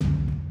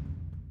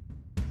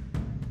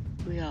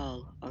We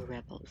all are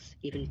rebels,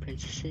 even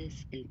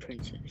princesses and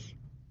princes.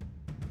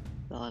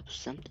 We all have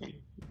something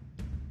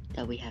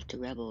that we have to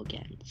rebel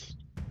against.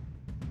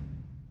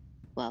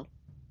 Well,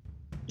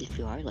 if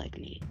you are like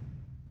me,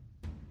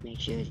 make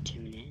sure to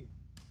tune in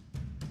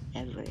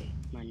every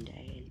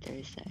Monday and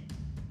Thursday.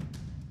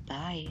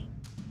 Bye!